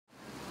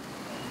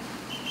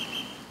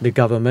The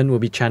government will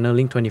be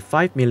channeling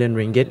 25 million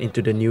ringgit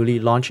into the newly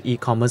launched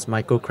e-commerce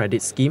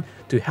microcredit scheme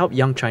to help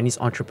young Chinese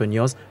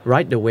entrepreneurs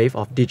ride the wave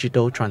of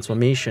digital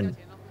transformation.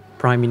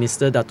 Prime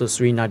Minister Datuk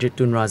Seri Najib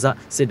Razak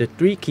said the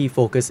three key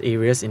focus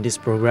areas in this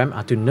program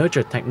are to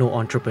nurture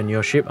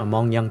techno-entrepreneurship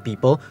among young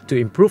people, to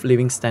improve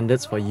living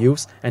standards for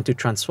youths, and to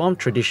transform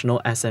traditional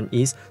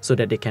SMEs so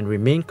that they can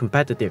remain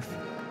competitive.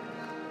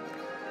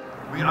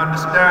 We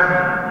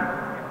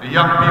understand the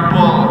young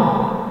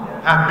people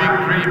have big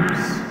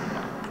dreams,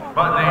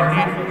 but they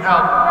need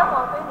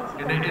help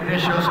in the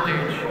initial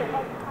stage.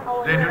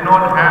 They do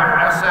not have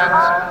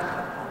assets,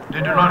 they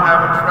do not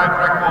have a track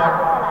record.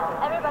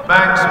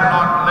 Banks will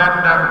not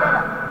lend them.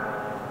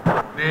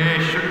 They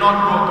should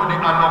not go to the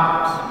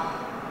allowance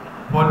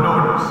for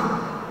loans.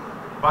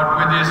 But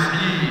with this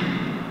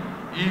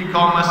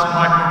e-commerce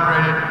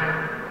microcredit,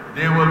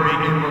 they will be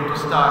able to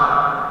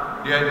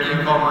start their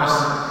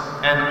e-commerce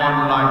and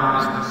online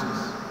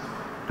businesses.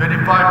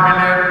 25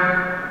 million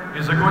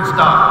is a good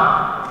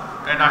start,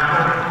 and I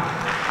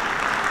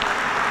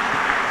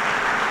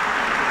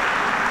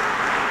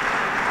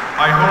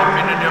hope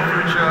in the near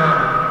future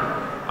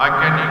I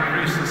can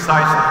increase the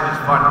size of this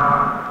fund.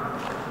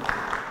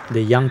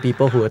 The young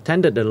people who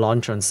attended the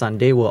launch on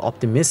Sunday were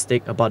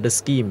optimistic about the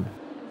scheme.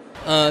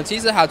 其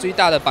实它最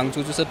大的帮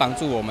助就是帮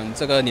助我们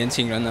这个年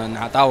轻人呢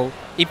拿到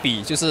一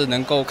笔就是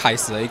能够开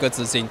始的一个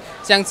资金，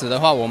这样子的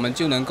话，我们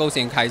就能够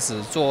先开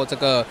始做这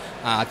个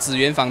资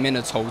源方面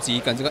的筹集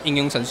跟这个应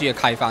用程序的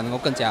开发，能够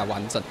更加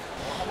完整。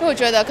因为我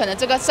觉得可能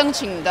这个申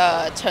请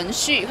的程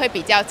序会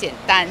比较简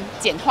单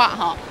简化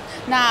哈，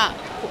那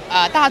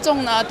大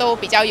众呢都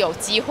比较有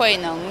机会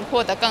能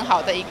获得更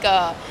好的一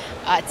个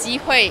机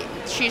会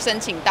去申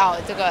请到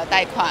这个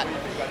贷款，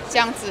这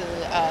样子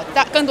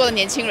更多的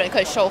年轻人可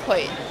以受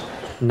惠。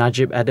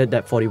Najib added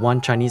that 41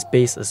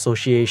 Chinese-based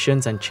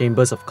associations and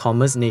chambers of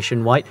commerce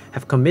nationwide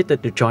have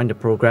committed to join the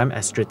program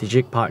as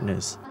strategic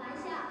partners.